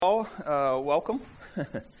All, welcome.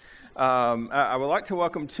 I would like to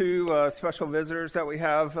welcome two special visitors that we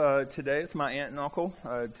have today. It's my aunt and uncle,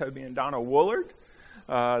 Toby and Donna Woolard,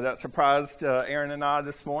 that surprised Aaron and I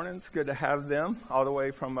this morning. It's good to have them all the way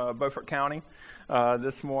from Beaufort County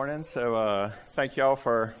this morning. So thank y'all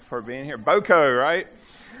for being here. BOCO, right?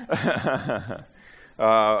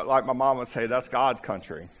 Like my mom would say, that's God's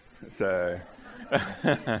country. So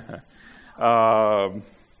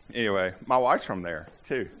anyway, my wife's from there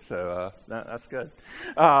too, so that's good.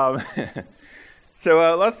 So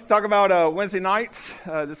let's talk about Wednesday nights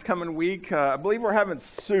this coming week. I believe we're having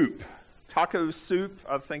soup. Taco soup,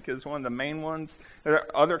 I think, is one of the main ones. Are there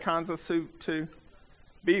other kinds of soup too?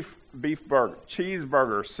 Beef burger,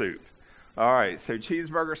 cheeseburger soup. All right, so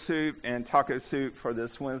cheeseburger soup and taco soup for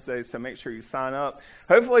this Wednesday, so make sure you sign up.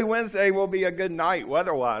 Hopefully Wednesday will be a good night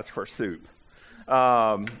weather-wise for soup.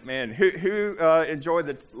 Man, who enjoyed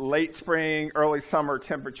the late spring, early summer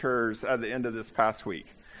temperatures at the end of this past week?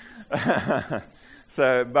 But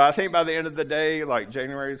I think by the end of the day, like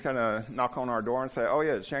January is going to knock on our door and say, oh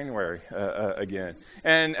yeah, it's January again.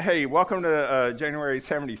 And hey, welcome to January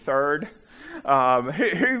 73rd.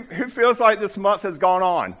 Who feels like this month has gone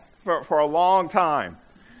on for a long time?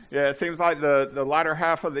 Yeah, it seems like the latter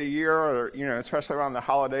half of the year, or, especially around the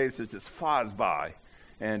holidays, it just flies by.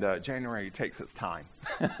 And January takes its time.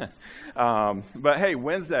 But hey,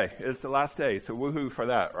 Wednesday is the last day, so woohoo for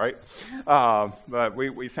that, right? But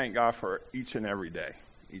we thank God for each and every day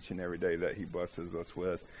that he blesses us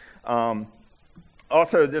with.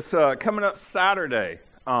 Also, this coming up Saturday,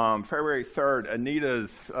 February 3rd,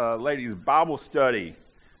 Anita's ladies' Bible study,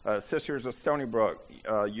 Sisters of Stony Brook.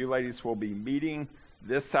 You ladies will be meeting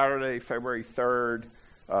this Saturday, February 3rd,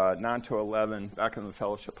 9 to 11, back in the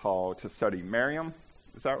fellowship hall to study Miriam.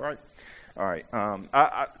 Is that right? All right.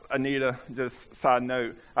 Anita, just side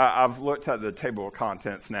note, I've looked at the table of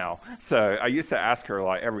contents now. So I used to ask her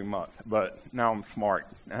like every month, but now I'm smart,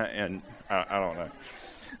 and I don't know.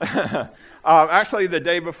 Actually, the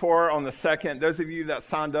day before, on the 2nd, those of you that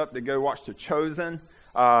signed up to go watch The Chosen,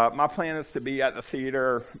 my plan is to be at the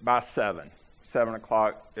theater by 7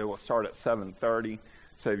 o'clock. It will start at 7:30.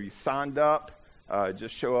 So if you signed up,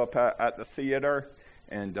 just show up at the theater,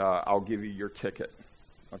 and I'll give you your ticket.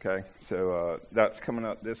 Okay, so that's coming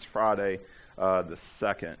up this Friday, the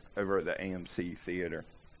 2nd, over at the AMC Theater.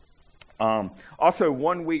 Also,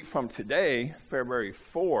 1 week from today, February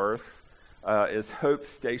 4th, is Hope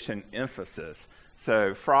Station Emphasis.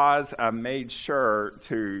 So, Fries, I made sure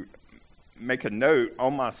to make a note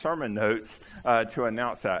on my sermon notes to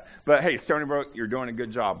announce that. But hey, Stony Brook, you're doing a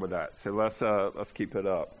good job with that. So let's keep it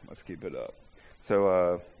up.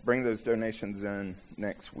 So bring those donations in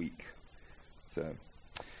next week. So.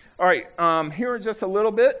 All right, here in just a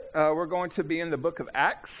little bit, we're going to be in the book of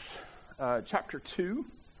Acts, chapter 2.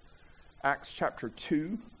 Acts chapter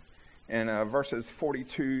 2, and verses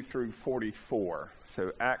 42 through 44.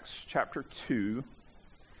 So Acts chapter 2,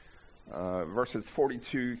 verses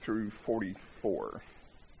 42 through 44.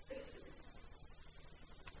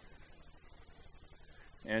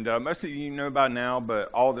 And most of you know by now,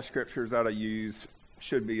 but all the scriptures that I use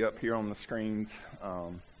should be up here on the screens.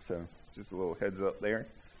 So just a little heads up there.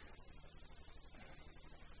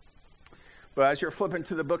 But as you're flipping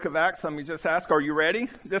to the book of Acts, let me just ask, are you ready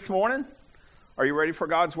this morning? Are you ready for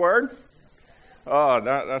God's word? Oh,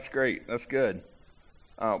 that's great. That's good.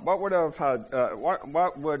 What would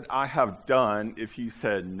I have done if you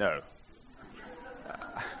said no?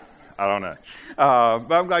 I don't know.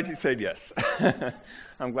 But I'm glad you said yes.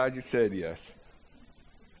 I'm glad you said yes.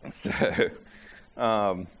 So,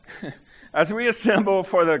 as we assemble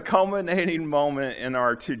for the culminating moment in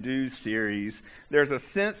our To-Do series, there's a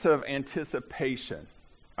sense of anticipation,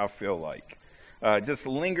 I feel like, just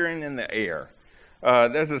lingering in the air.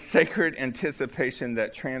 There's a sacred anticipation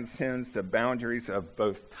that transcends the boundaries of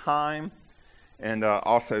both time and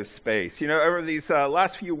also space. Over these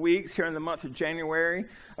last few weeks here in the month of January,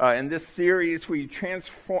 in this series, we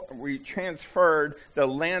transferred the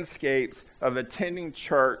landscapes of attending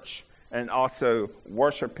church and also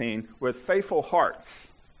worshiping with faithful hearts.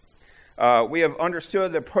 We have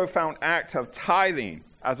understood the profound act of tithing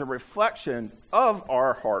as a reflection of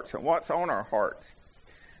our hearts and what's on our hearts.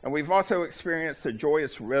 And we've also experienced the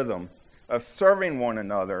joyous rhythm of serving one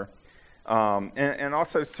another and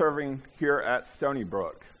also serving here at Stony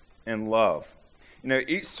Brook in love.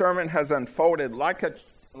 Each sermon has unfolded like a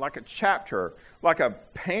chapter, like a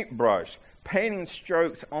paintbrush, painting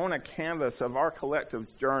strokes on a canvas of our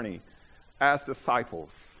collective journey as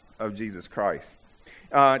disciples of Jesus Christ.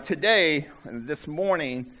 Today, this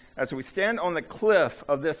morning, as we stand on the cliff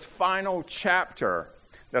of this final chapter,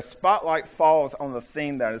 The spotlight falls on the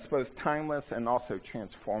theme that is both timeless and also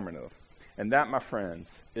transformative. And that, my friends,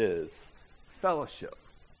 is fellowship.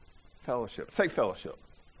 Fellowship. Say fellowship.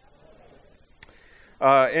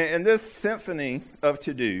 In this symphony of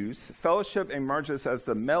to-dos, fellowship emerges as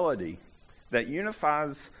the melody that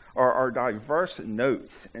unifies our diverse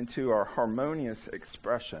notes into our harmonious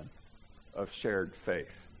expression of shared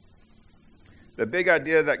faith. The big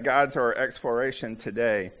idea that guides our exploration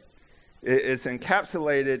today is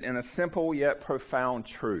encapsulated in a simple yet profound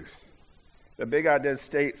truth. The big idea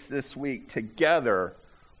states this week, together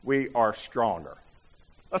we are stronger.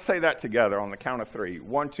 Let's say that together on the count of three.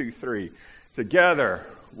 1, 2, 3. Together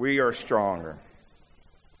we are stronger.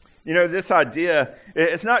 You know, this idea,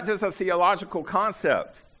 it's not just a theological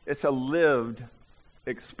concept. It's a lived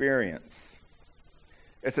experience.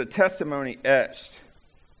 It's a testimony etched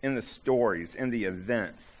in the stories, in the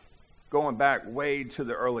events, going back way to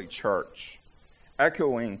the early church,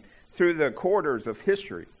 echoing through the corridors of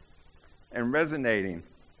history and resonating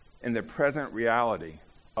in the present reality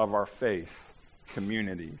of our faith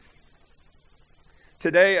communities.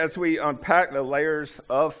 Today, as we unpack the layers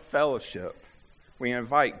of fellowship, we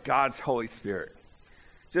invite God's Holy Spirit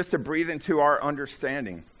just to breathe into our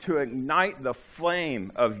understanding, to ignite the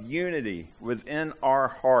flame of unity within our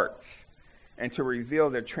hearts, and to reveal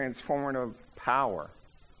the transformative power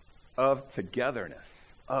of togetherness,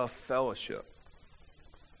 of fellowship.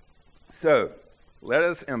 So, let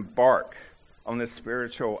us embark on this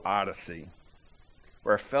spiritual odyssey,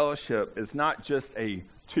 where fellowship is not just a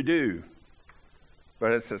to-do,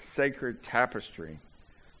 but it's a sacred tapestry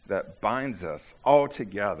that binds us all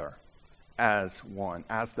together as one,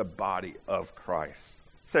 as the body of Christ.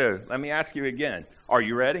 So, let me ask you again, are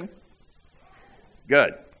you ready?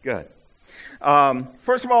 Good.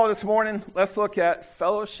 First of all, this morning, let's look at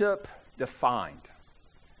fellowship defined.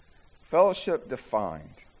 Fellowship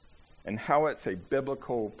defined, and how it's a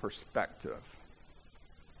biblical perspective.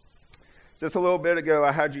 Just a little bit ago,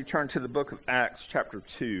 I had you turn to the book of Acts, chapter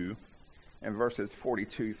 2, and verses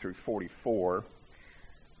 42 through 44.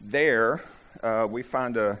 There, we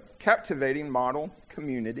find a captivating model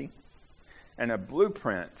community and a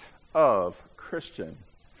blueprint of Christian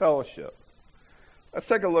fellowship. Let's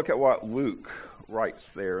take a look at what Luke writes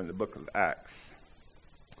there in the book of Acts.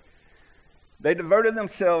 They devoted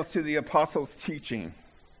themselves to the apostles' teaching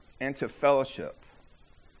and to fellowship,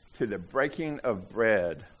 to the breaking of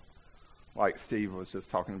bread, like Steve was just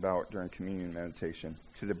talking about during communion meditation,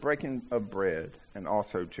 to the breaking of bread and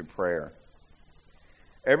also to prayer.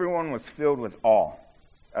 Everyone was filled with awe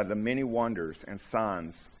at the many wonders and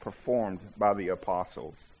signs performed by the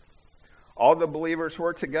apostles. All the believers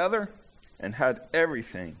were together and had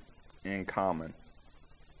everything in common.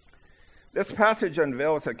 This passage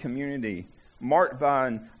unveils a community marked by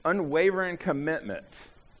an unwavering commitment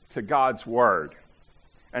to God's word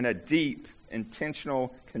and a deep,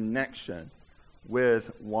 intentional connection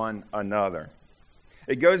with one another.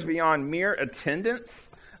 It goes beyond mere attendance.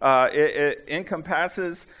 It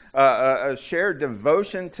encompasses a shared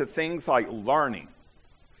devotion to things like learning,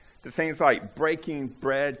 to things like breaking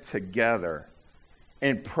bread together,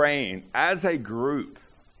 and praying as a group,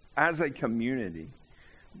 as a community.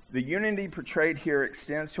 The unity portrayed here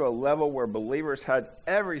extends to a level where believers had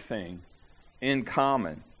everything in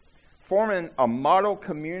common, forming a model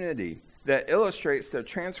community that illustrates the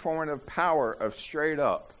transformative power of straight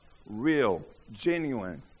up, real,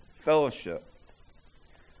 genuine fellowship.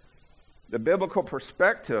 The biblical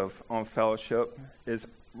perspective on fellowship is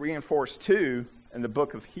reinforced too in the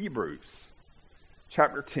book of Hebrews,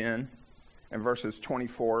 chapter 10, and verses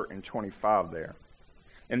 24 and 25 there.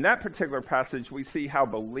 In that particular passage, we see how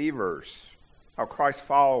believers, how Christ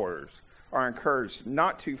followers, are encouraged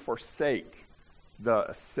not to forsake the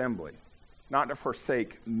assembly, not to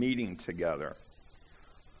forsake meeting together.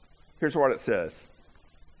 Here's what it says.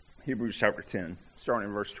 Hebrews chapter 10, starting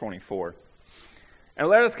in verse 24. And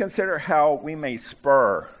let us consider how we may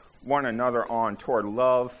spur one another on toward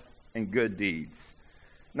love and good deeds,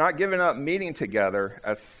 not giving up meeting together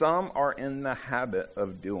as some are in the habit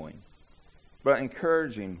of doing, but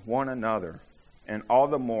encouraging one another, and all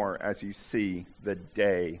the more as you see the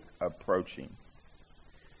day approaching.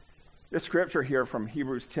 This scripture here from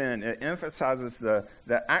Hebrews 10, it emphasizes the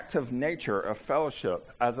active nature of fellowship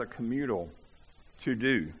as a communal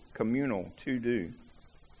to-do.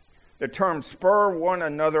 The term spur one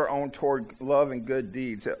another on toward love and good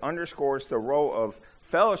deeds, it underscores the role of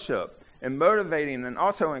fellowship in motivating and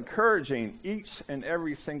also encouraging each and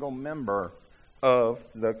every single member of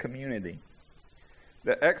the community.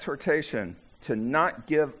 The exhortation to not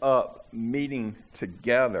give up meeting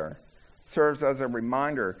together serves as a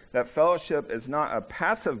reminder that fellowship is not a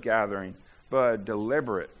passive gathering, but a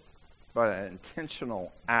deliberate, but an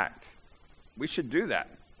intentional act. We should do that.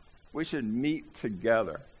 We should meet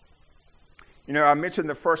together. I mentioned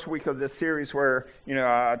the first week of this series where,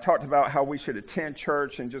 I talked about how we should attend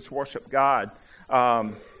church and just worship God.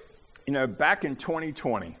 Back in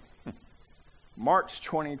 2020, March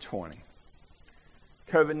 2020,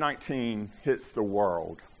 COVID-19 hits the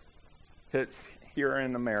world, hits here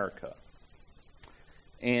in America.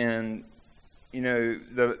 And,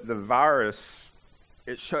 the virus,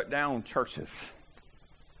 it shut down churches.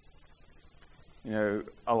 A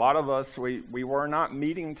lot of us, we were not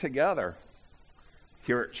meeting together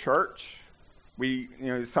here at church.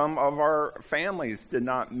 Some of our families did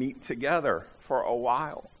not meet together for a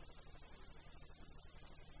while.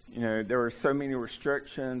 There were so many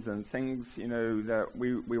restrictions and things, that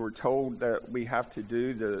we were told that we have to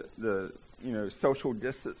do, the social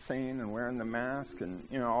distancing and wearing the mask and,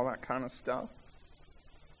 all that kind of stuff.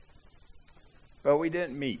 But we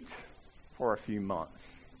didn't meet for a few months.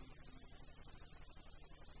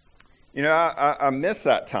 I miss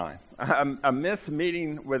that time. I miss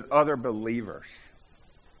meeting with other believers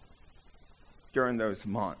during those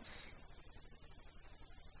months.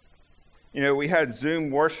 We had Zoom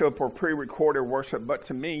worship or pre-recorded worship, but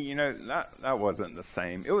to me, that wasn't the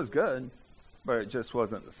same. It was good, but it just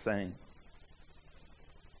wasn't the same.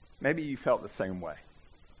 Maybe you felt the same way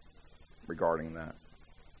regarding that.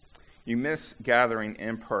 You miss gathering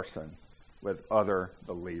in person with other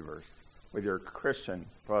believers, with your Christian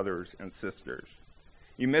brothers and sisters.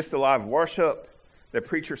 You miss the live worship, the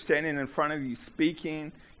preacher standing in front of you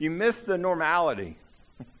speaking. You miss the normality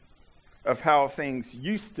of how things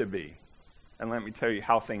used to be. And let me tell you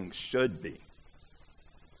how things should be.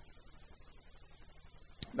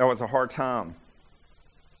 That was a hard time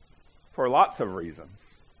for lots of reasons.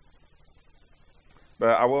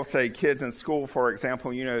 But I will say kids in school, for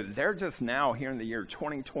example, they're just now here in the year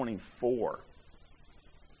 2024,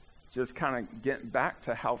 just kind of getting back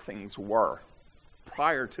to how things were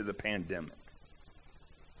prior to the pandemic.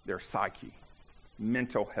 Their psyche,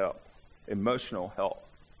 mental health, emotional health,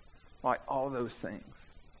 like all those things.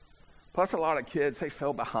 Plus, a lot of kids, they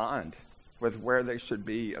fell behind with where they should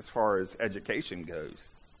be as far as education goes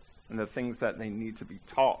and the things that they need to be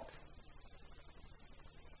taught.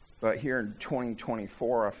 But here in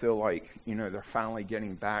 2024, I feel like, they're finally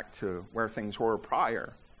getting back to where things were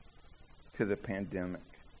prior to the pandemic.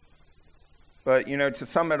 But, to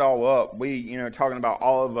sum it all up, we, talking about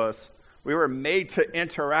all of us, we were made to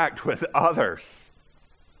interact with others.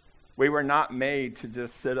 We were not made to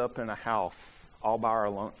just sit up in a house all by our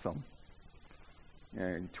lonesome.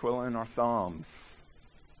 Twiddling our thumbs,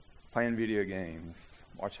 playing video games,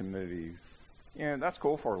 watching movies. That's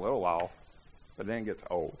cool for a little while, but then it gets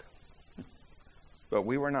old. But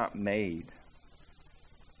we were not made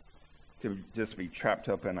to just be trapped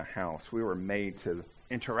up in a house. We were made to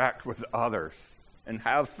interact with others and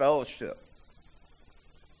have fellowship.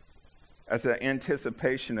 As the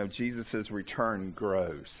anticipation of Jesus' return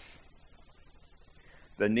grows,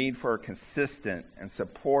 the need for a consistent and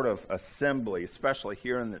supportive assembly, especially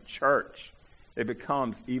here in the church, it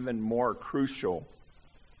becomes even more crucial.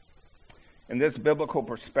 In this biblical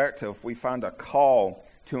perspective, we find a call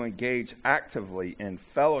to engage actively in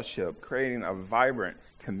fellowship, creating a vibrant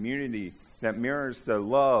community that mirrors the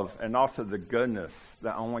love and also the goodness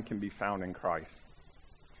that only can be found in Christ.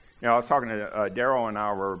 I was talking to Daryl and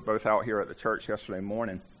I were both out here at the church yesterday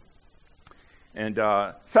morning. And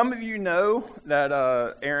some of you know that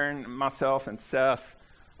Aaron, myself, and Seth,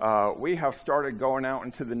 we have started going out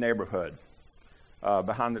into the neighborhood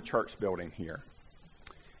behind the church building here.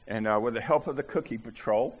 And with the help of the Cookie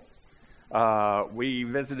Patrol, we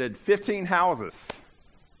visited 15 houses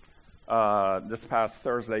this past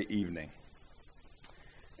Thursday evening.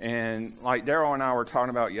 And like Daryl and I were talking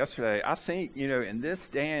about yesterday, I think, in this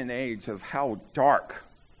day and age of how dark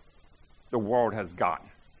the world has gotten,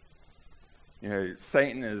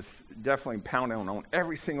 Satan is definitely pounding on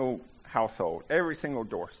every single household, every single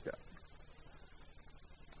doorstep.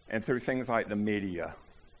 And through things like the media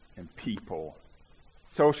and people,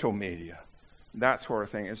 social media, that sort of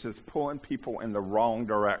thing, it's just pulling people in the wrong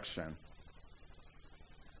direction.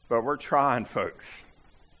 But we're trying, folks,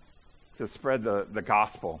 to spread the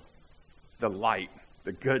gospel, the light,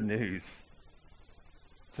 the good news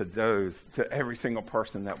to every single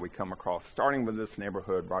person that we come across, starting with this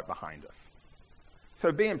neighborhood right behind us.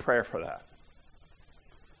 So be in prayer for that,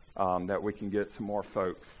 that we can get some more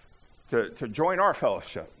folks to join our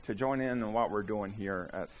fellowship, to join in what we're doing here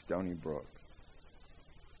at Stony Brook.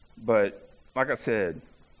 But like I said,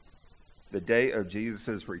 the day of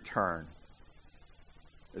Jesus' return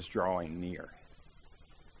is drawing near.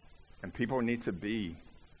 And people need to be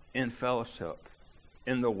in fellowship,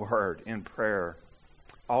 in the Word, in prayer,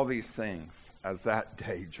 all these things as that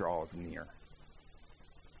day draws near.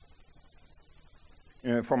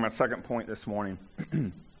 For my second point this morning,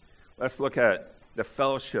 let's look at the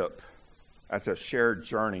fellowship as a shared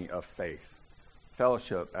journey of faith.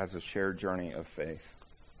 Fellowship as a shared journey of faith.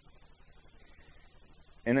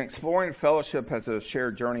 In exploring fellowship as a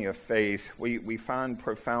shared journey of faith, we find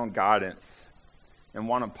profound guidance in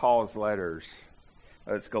one of Paul's letters.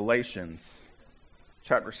 It's Galatians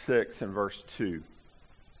chapter 6 and verse 2.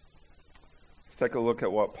 Let's take a look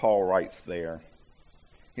at what Paul writes there.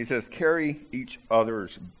 He says, carry each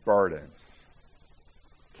other's burdens.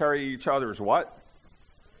 Carry each other's what?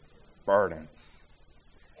 Burdens.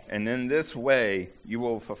 And in this way, you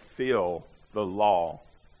will fulfill the law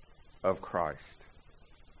of Christ.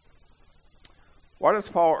 What is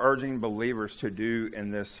Paul urging believers to do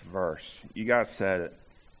in this verse? You guys said it.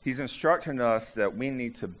 He's instructing us that we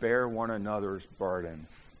need to bear one another's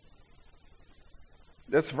burdens.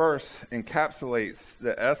 This verse encapsulates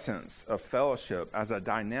the essence of fellowship as a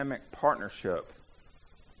dynamic partnership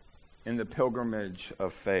in the pilgrimage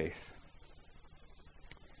of faith.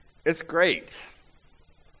 It's great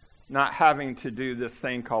not having to do this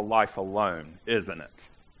thing called life alone, isn't it?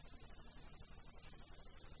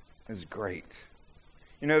 It's great.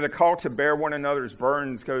 The call to bear one another's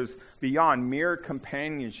burdens goes beyond mere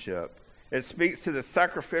companionship. It speaks to the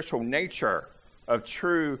sacrificial nature of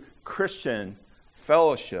true Christian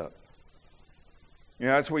fellowship.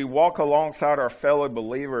 As we walk alongside our fellow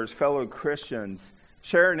believers, fellow Christians,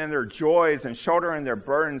 sharing in their joys and shouldering their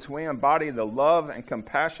burdens, we embody the love and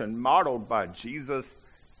compassion modeled by Jesus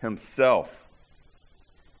himself.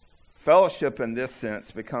 Fellowship in this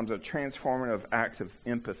sense becomes a transformative act of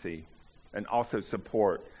empathy and also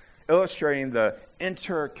support, illustrating the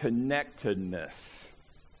interconnectedness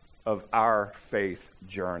of our faith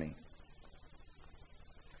journey.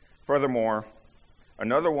 Furthermore,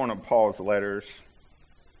 another one of Paul's letters,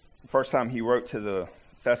 the first time he wrote to the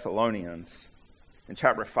Thessalonians, in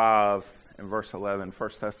chapter 5 and verse 11, 1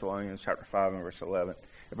 Thessalonians chapter 5 and verse 11,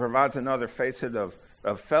 it provides another facet of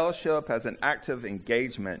fellowship as an active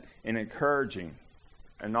engagement in encouraging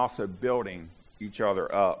and also building each other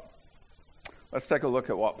up. Let's take a look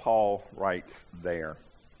at what Paul writes there.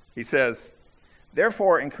 He says,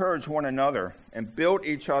 therefore encourage one another and build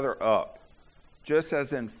each other up, just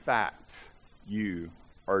as in fact you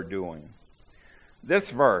are doing.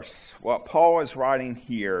 This verse, what Paul is writing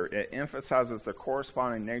here, it emphasizes the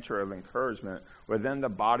corresponding nature of encouragement within the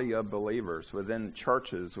body of believers, within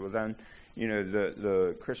churches, within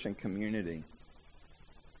the Christian community.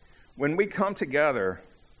 When we come together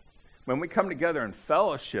in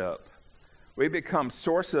fellowship, we become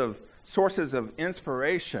sources of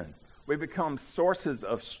inspiration. We become sources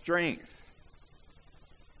of strength.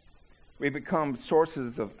 We become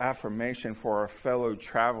sources of affirmation for our fellow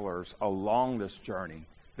travelers along this journey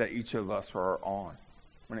that each of us are on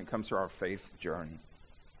when it comes to our faith journey.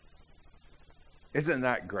 Isn't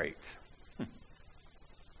that great?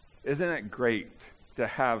 Isn't it great to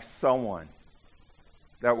have someone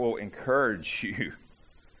that will encourage you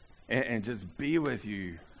and just be with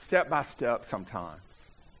you step by step sometimes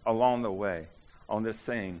along the way on this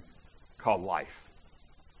thing called life?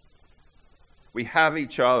 We have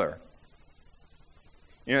each other.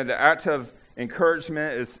 The act of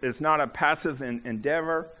encouragement is not a passive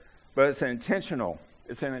endeavor, but it's intentional.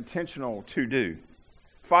 It's an intentional to-do.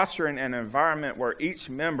 Fostering an environment where each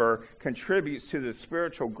member contributes to the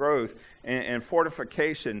spiritual growth and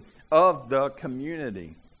fortification of the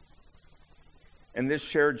community. And this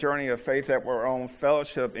shared journey of faith that we're on,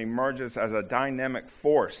 fellowship emerges as a dynamic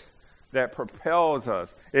force that propels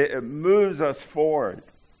us. It moves us forward,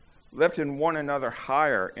 lifting one another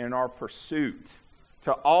higher in our pursuit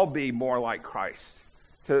to all be more like Christ,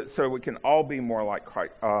 so we can all be more like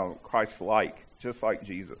Christ-like, just like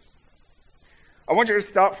Jesus. I want you to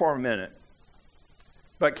stop for a minute.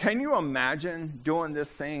 But can you imagine doing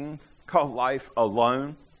this thing called life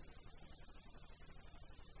alone?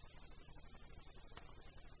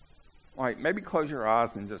 Like, maybe close your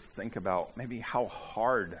eyes and just think about maybe how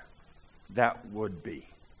hard that would be.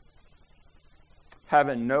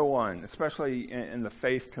 Having no one, especially in the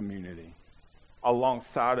faith community,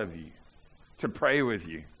 alongside of you, to pray with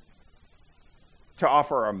you, to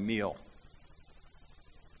offer a meal,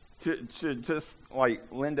 to just like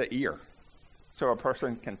lend an ear so a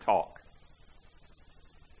person can talk,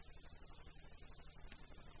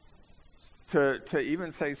 to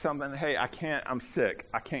even say something, hey, I'm sick.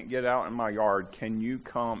 I can't get out in my yard. Can you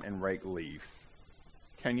come and rake leaves?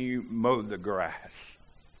 Can you mow the grass?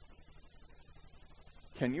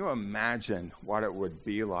 Can you imagine what it would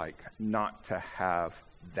be like not to have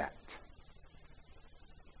that?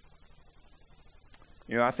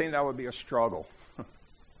 I think that would be a struggle.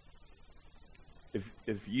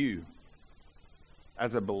 If you,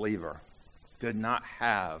 as a believer, did not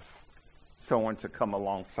have someone to come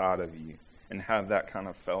alongside of you and have that kind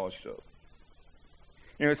of fellowship.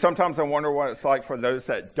 Sometimes I wonder what it's like for those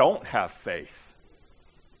that don't have faith.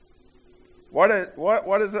 What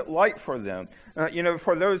is it like for them?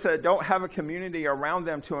 For those that don't have a community around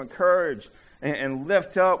them to encourage and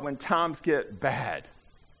lift up when times get bad.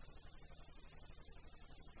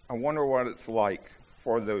 I wonder what it's like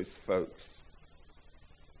for those folks.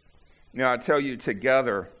 I tell you,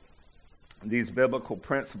 together, these biblical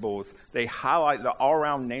principles, they highlight the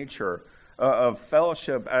all-around nature of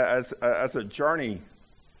fellowship as a journey,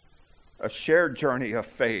 a shared journey of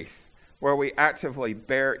faith, where we actively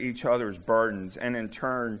bear each other's burdens, and in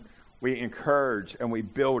turn, we encourage and we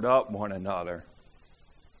build up one another.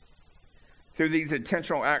 Through these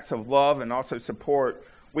intentional acts of love and also support,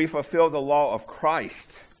 we fulfill the law of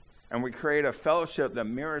Christ, and we create a fellowship that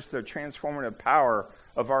mirrors the transformative power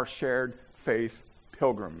of our shared faith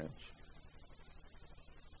pilgrimage.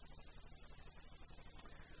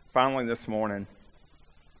 Finally, this morning,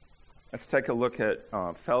 let's take a look at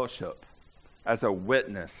fellowship as a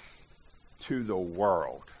witness to the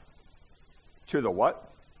world. To the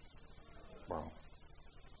what? World.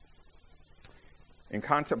 In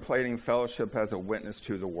contemplating fellowship as a witness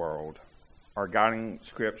to the world, our guiding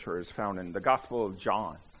scripture is found in the Gospel of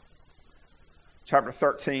John, chapter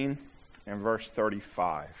 13 and verse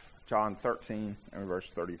 35. John 13 and verse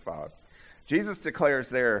 35. Jesus declares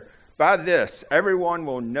there, "By this, everyone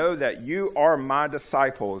will know that you are my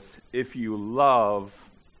disciples if you love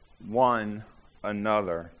one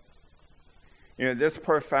another." This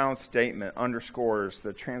profound statement underscores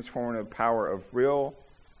the transformative power of real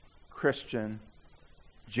Christian,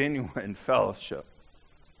 genuine fellowship.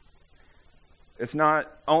 It's not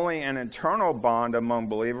only an internal bond among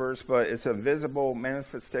believers, but it's a visible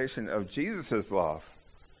manifestation of Jesus' love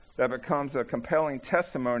that becomes a compelling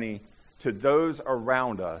testimony to those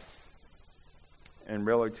around us and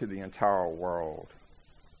really to the entire world.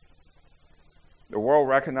 The world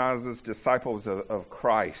recognizes disciples of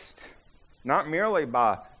Christ, not merely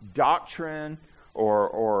by doctrine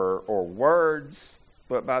or words,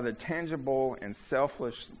 but by the tangible and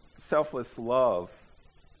selfless love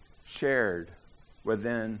shared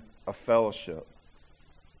within a fellowship.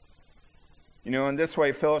 In this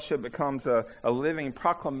way, fellowship becomes a living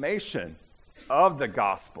proclamation of the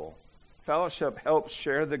gospel. Fellowship helps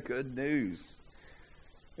share the good news.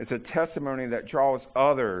 It's a testimony that draws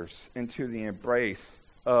others into the embrace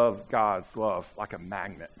of God's love like a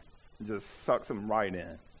magnet. It just sucks them right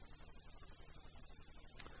in.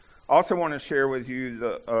 I also want to share with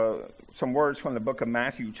you some words from the book of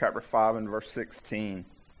Matthew, chapter 5 and verse 16.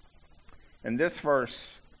 In this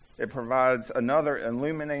verse, it provides another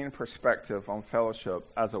illuminating perspective on fellowship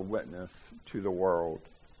as a witness to the world.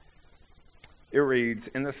 It reads,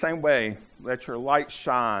 "In the same way, let your light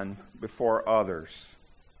shine before others,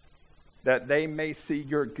 that they may see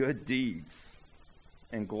your good deeds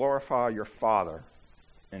and glorify your Father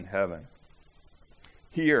in heaven."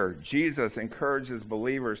 Here, Jesus encourages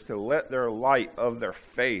believers to let their light of their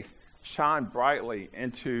faith shine brightly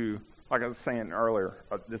into, like I was saying earlier,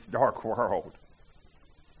 this dark world.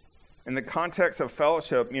 In the context of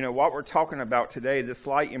fellowship, what we're talking about today, this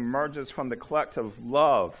light emerges from the collective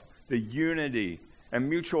love, the unity, and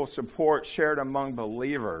mutual support shared among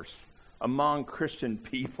believers, among Christian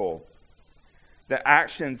people. The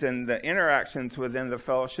actions and the interactions within the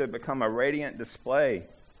fellowship become a radiant display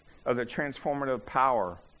of the transformative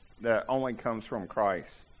power that only comes from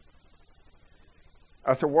Christ.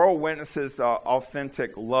 As the world witnesses the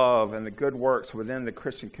authentic love and the good works within the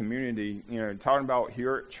Christian community, talking about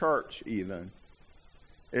here at church even,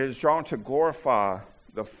 it is drawn to glorify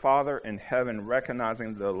the Father in heaven,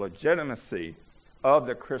 recognizing the legitimacy of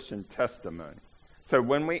the Christian testimony. So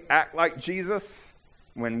when we act like Jesus,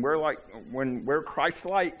 when we're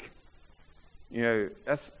Christ-like,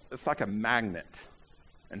 it's like a magnet.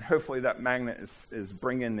 And hopefully that magnet is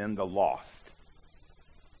bringing in the lost.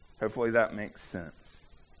 Hopefully that makes sense.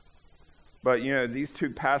 But, these two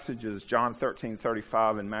passages, John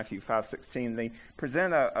 13:35 and Matthew 5:16, they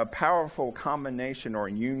present a powerful combination or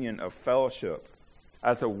union of fellowship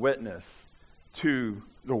as a witness to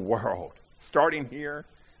the world, starting here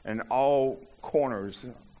and all corners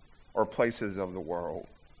or places of the world.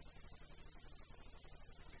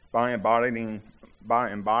 by embodying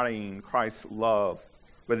Christ's love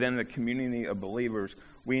within the community of believers,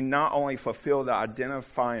 we not only fulfill the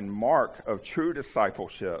identifying mark of true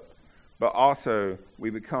discipleship, but also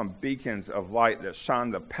we become beacons of light that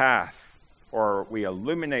shine the path, or we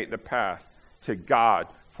illuminate the path to God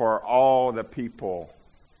for all the people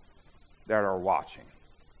that are watching.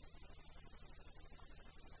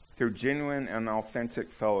 Through genuine and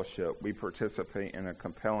authentic fellowship, we participate in a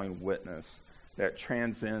compelling witness that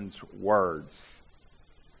transcends words,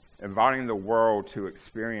 inviting the world to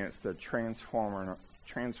experience the transformative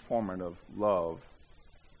love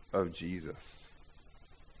of Jesus.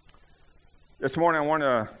 This morning I want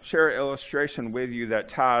to share an illustration with you that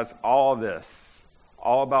ties all this,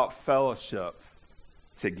 all about fellowship,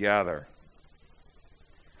 together.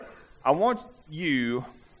 I want you,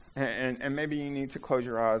 and maybe you need to close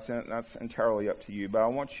your eyes, and that's entirely up to you, but I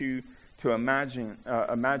want you to imagine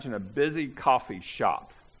a busy coffee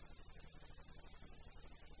shop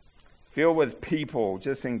filled with people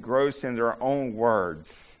just engrossed in their own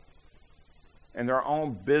words and their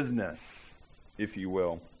own business, if you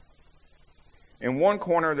will. In one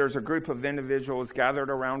corner, there's a group of individuals gathered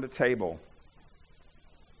around a table.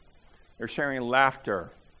 They're sharing laughter.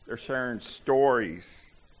 They're sharing stories.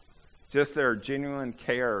 Just their genuine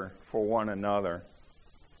care for one another.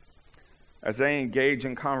 As they engage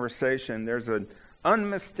in conversation, there's an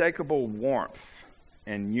unmistakable warmth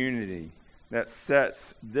and unity that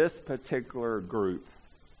sets this particular group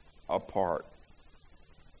apart.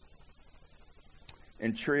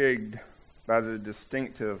 Intrigued by the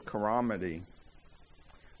distinctive calamity,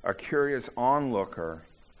 a curious onlooker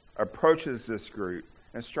approaches this group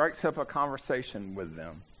and strikes up a conversation with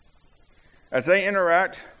them. As they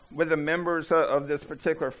interact with the members of this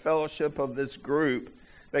particular fellowship of this group,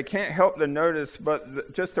 they can't help to notice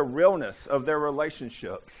but just the realness of their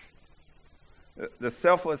relationships, the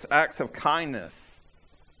selfless acts of kindness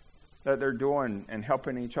that they're doing and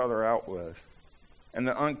helping each other out with, and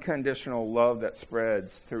the unconditional love that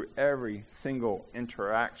spreads through every single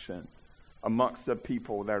interaction amongst the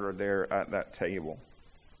people that are there at that table.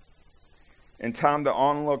 In time, the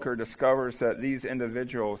onlooker discovers that these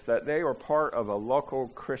individuals, that they are part of a local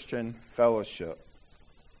Christian fellowship.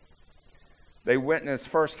 They witness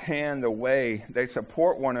firsthand the way they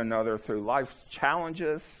support one another through life's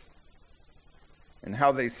challenges and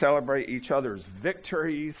how they celebrate each other's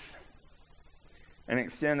victories and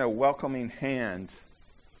extend a welcoming hand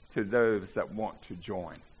to those that want to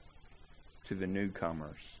join, to the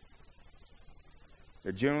newcomers.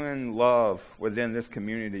 The genuine love within this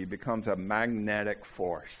community becomes a magnetic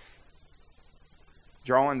force,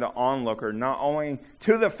 drawing the onlooker not only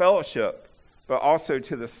to the fellowship, but also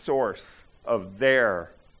to the source of their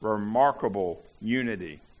remarkable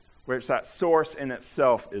unity, which that source in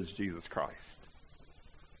itself is Jesus Christ.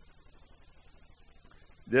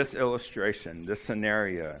 This illustration, this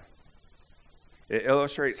scenario, it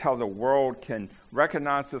illustrates how the world can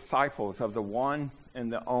recognize disciples of the one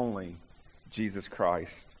and the only Jesus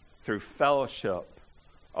Christ through fellowship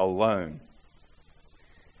alone.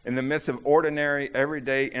 In the midst of ordinary,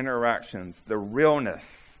 everyday interactions, the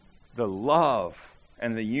realness, the love,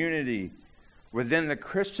 and the unity within the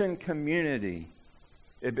Christian community,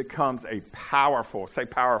 it becomes a powerful, say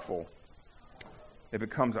powerful, it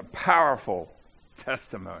becomes a powerful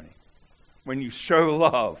testimony. When you show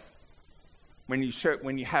love, when you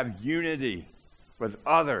have unity with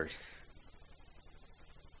others,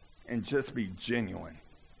 and just be genuine,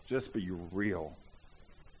 just be real.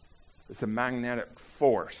 It's a magnetic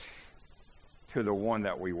force to the one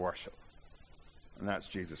that we worship, and that's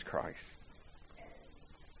Jesus Christ.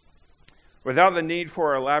 Without the need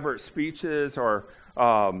for elaborate speeches or,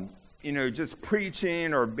 just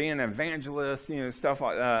preaching or being an evangelist, stuff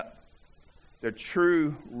like that, the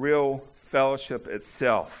true, real fellowship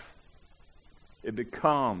itself, it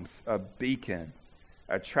becomes a beacon,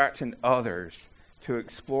 attracting others to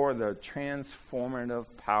explore the transformative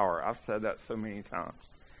power. I've said that so many times.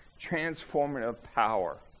 Transformative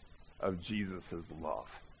power of Jesus'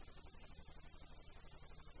 love.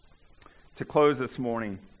 To close this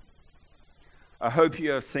morning, I hope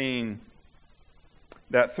you have seen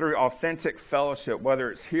that through authentic fellowship,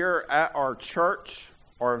 whether it's here at our church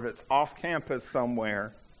or if it's off campus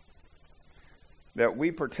somewhere, that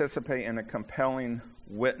we participate in a compelling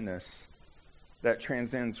witness that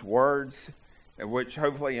transcends words, which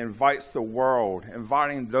hopefully invites the world,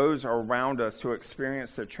 inviting those around us to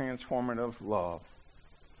experience the transformative love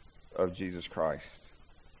of Jesus Christ.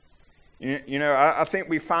 I think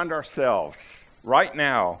we find ourselves right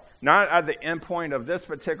now not at the end point of this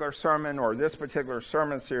particular sermon or this particular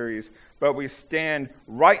sermon series, but we stand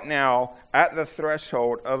right now at the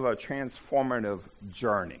threshold of a transformative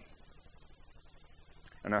journey.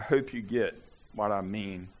 And I hope you get what I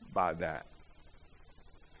mean by that.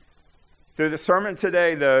 Through the sermon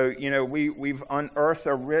today, though, we've unearthed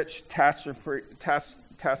a rich tapestry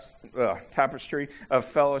of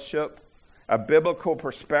fellowship, a biblical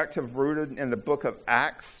perspective rooted in the book of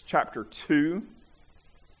Acts, chapter 2.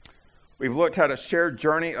 We've looked at a shared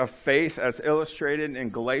journey of faith as illustrated in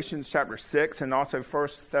Galatians chapter 6 and also 1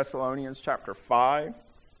 Thessalonians chapter 5.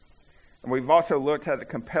 And we've also looked at the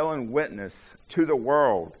compelling witness to the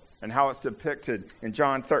world and how it's depicted in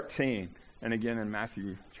John 13 and again in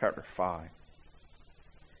Matthew chapter 5.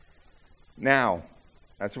 Now,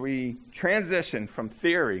 as we transition from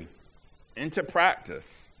theory into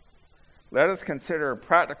practice, let us consider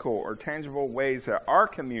practical or tangible ways that our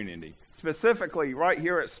community, specifically right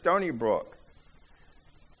here at Stony Brook,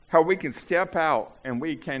 how we can step out and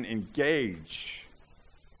we can engage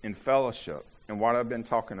in fellowship and what I've been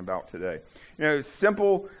talking about today.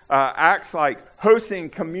 Simple acts like hosting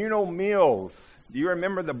communal meals. Do you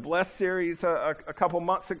remember the Bless series a couple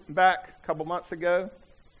months ago?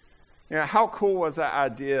 How cool was that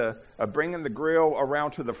idea of bringing the grill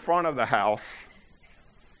around to the front of the house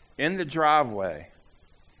in the driveway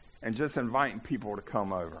and just inviting people to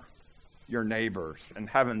come over, your neighbors, and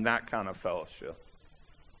having that kind of fellowship?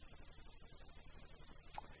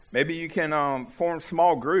 Maybe you can form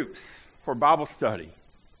small groups for Bible study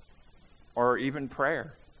or even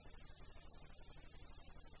prayer.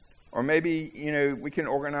 Or maybe, we can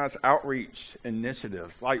organize outreach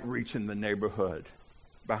initiatives like Reaching the Neighborhood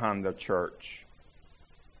behind the church.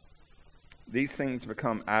 These things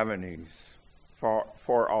become avenues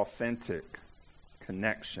for authentic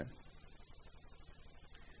connection.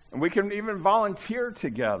 And we can even volunteer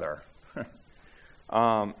together.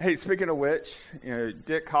 Hey, speaking of which,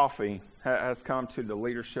 Dick Coffey has come to the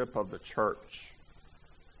leadership of the church.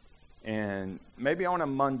 And maybe on a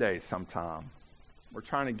Monday sometime, we're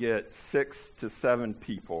trying to get 6 to 7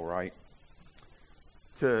 people, right,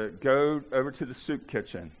 to go over to the soup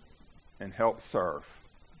kitchen and help serve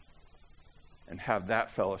and have that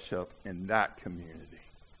fellowship in that community.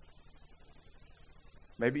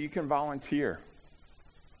 Maybe you can volunteer.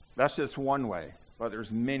 That's just one way, but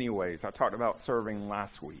there's many ways. I talked about serving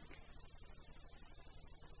last week.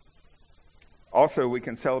 Also, we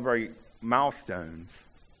can celebrate milestones,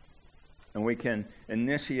 and we can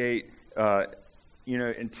initiate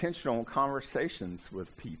intentional conversations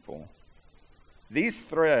with people. These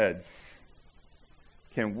threads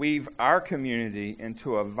can weave our community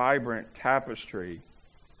into a vibrant tapestry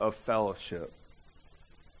of fellowship.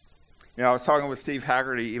 I was talking with Steve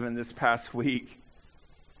Haggerty even this past week,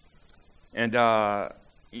 and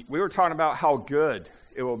we were talking about how good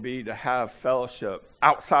it will be to have fellowship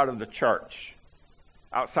outside of the church,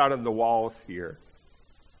 outside of the walls here.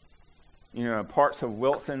 Parts of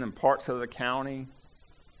Wilson and parts of the county,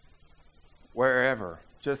 wherever,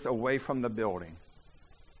 just away from the building.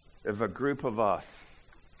 If a group of us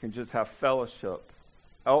can just have fellowship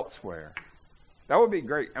elsewhere, that would be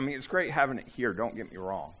great. It's great having it here, don't get me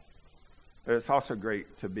wrong. But it's also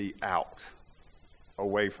great to be out,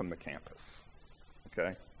 away from the campus.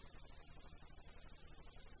 Okay?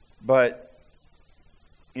 But,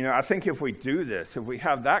 I think if we do this, if we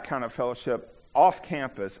have that kind of fellowship off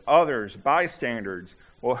campus, others, bystanders,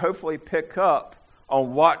 will hopefully pick up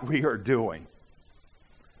on what we are doing.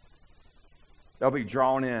 They'll be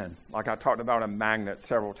drawn in, like I talked about a magnet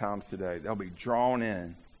several times today. They'll be drawn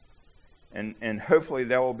in. And hopefully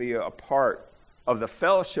they will be a part of the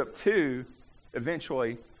fellowship, too,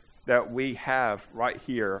 eventually, that we have right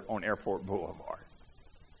here on Airport Boulevard.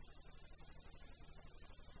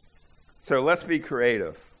 So let's be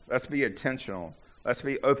creative. Let's be intentional. Let's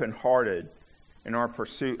be open-hearted in our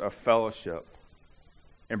pursuit of fellowship,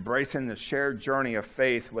 embracing the shared journey of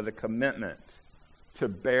faith with a commitment to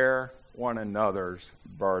bear one another's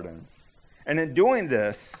burdens. And in doing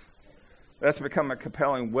this, let's become a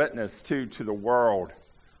compelling witness to the world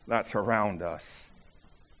that's around us.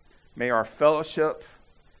 May our fellowship,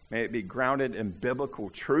 may it be grounded in biblical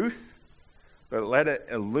truth, but let it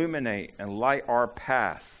illuminate and light our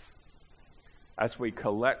paths as we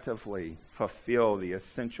collectively fulfill the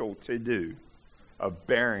essential to-do of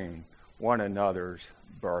bearing one another's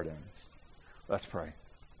burdens. Let's pray.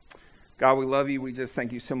 God, we love you. We just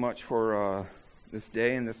thank you so much for this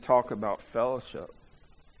day and this talk about fellowship.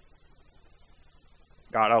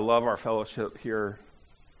 God, I love our fellowship here,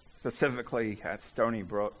 specifically at Stony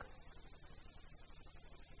Brook.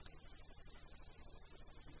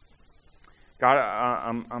 God,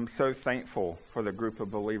 I'm so thankful for the group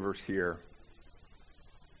of believers here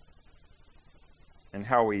and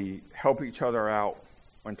how we help each other out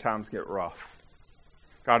when times get rough.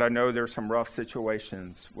 God, I know there's some rough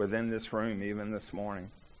situations within this room, even this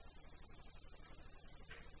morning.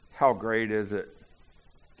 How great is it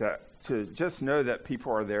that to just know that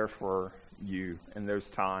people are there for you in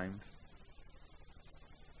those times.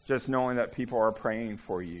 Just knowing that people are praying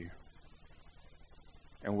for you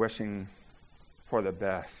and wishing for the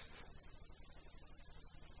best.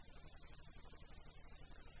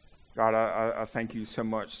 God, I thank you so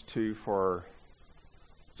much, too, for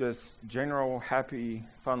just general, happy,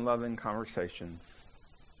 fun-loving conversations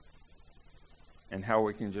and how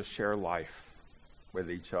we can just share life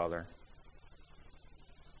with each other.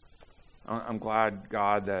 I'm glad,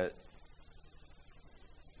 God, that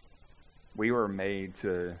we were made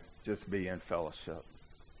to just be in fellowship.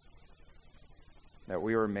 That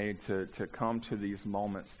we were made to come to these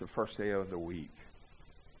moments the first day of the week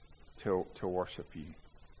to worship you.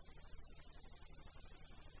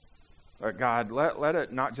 But God, let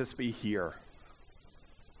it not just be here.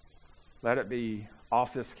 Let it be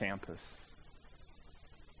off this campus.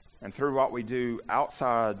 And through what we do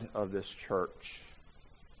outside of this church.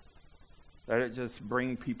 Let it just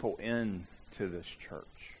bring people in to this church.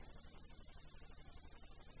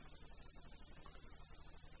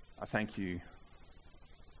 I thank you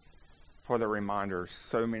for the reminders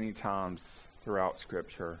so many times throughout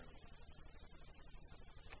Scripture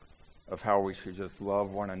of how we should just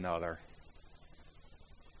love one another.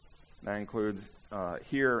 That includes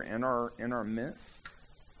here in our midst,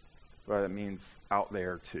 but it means out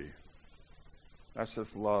there too. Let's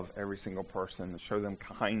just love every single person and show them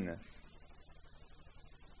kindness.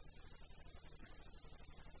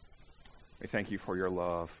 We thank you for your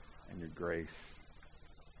love and your grace.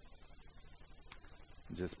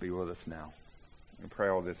 And just be with us now. We pray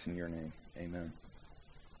all this in your name. Amen.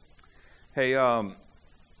 Hey,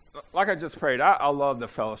 like I just prayed, I love the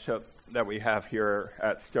fellowship that we have here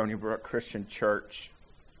at Stony Brook Christian Church.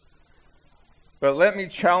 But let me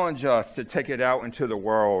challenge us to take it out into the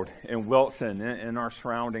world, in Wilson, in our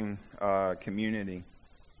surrounding community.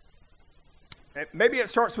 Maybe it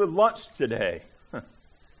starts with lunch today.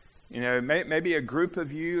 You know, maybe a group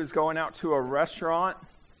of you is going out to a restaurant.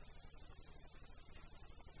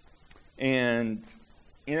 And,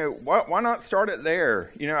 you know, why not start it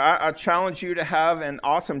there? You know, I challenge you to have an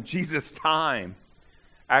awesome Jesus time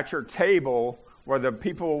at your table where the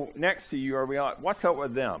people next to you are like, what's up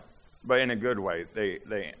with them? But in a good way,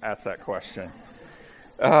 they ask that question.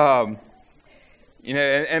 You know,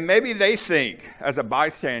 and maybe they think, as a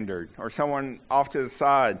bystander or someone off to the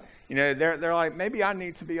side, you know, they're like, maybe I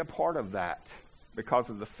need to be a part of that because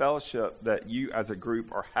of the fellowship that you as a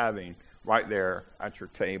group are having right there at your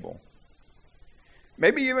table.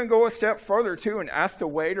 Maybe even go a step further, too, and ask the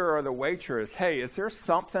waiter or the waitress, hey, is there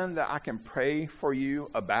something that I can pray for you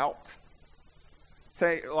about?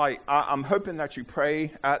 Say, like, I'm hoping that you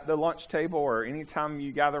pray at the lunch table or anytime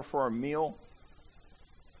you gather for a meal.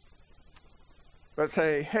 But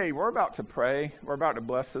say, hey, we're about to pray. We're about to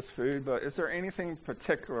bless this food, but is there anything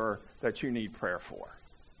particular that you need prayer for?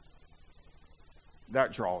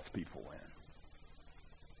 That draws people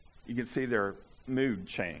in. You can see their mood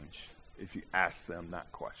change if you ask them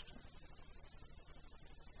that question.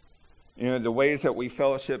 You know, the ways that we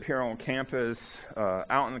fellowship here on campus,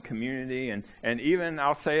 out in the community, and even,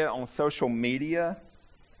 I'll say it, on social media,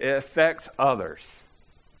 it affects others.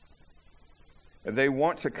 If they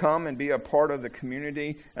want to come and be a part of the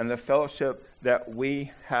community and the fellowship that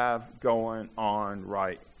we have going on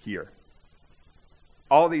right here.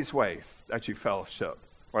 All these ways that you fellowship,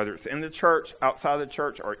 whether it's in the church, outside the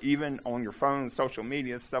church, or even on your phone, social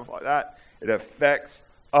media, stuff like that, it affects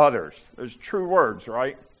others. Those true words,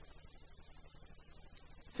 right?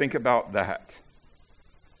 Think about that.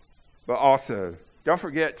 But also, don't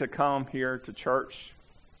forget to come here to church.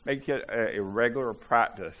 Make it a regular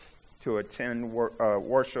practice to attend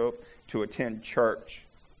worship, to attend church.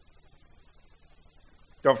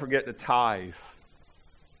 Don't forget to tithe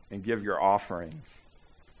and give your offerings.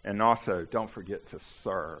 And also, don't forget to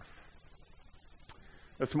serve.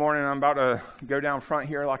 This morning, I'm about to go down front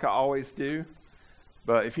here like I always do.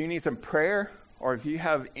 But if you need some prayer, or if you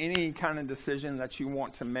have any kind of decision that you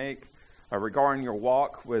want to make regarding your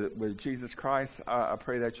walk with Jesus Christ, I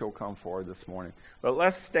pray that you'll come forward this morning. But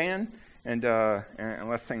let's stand and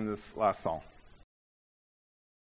let's sing this last song.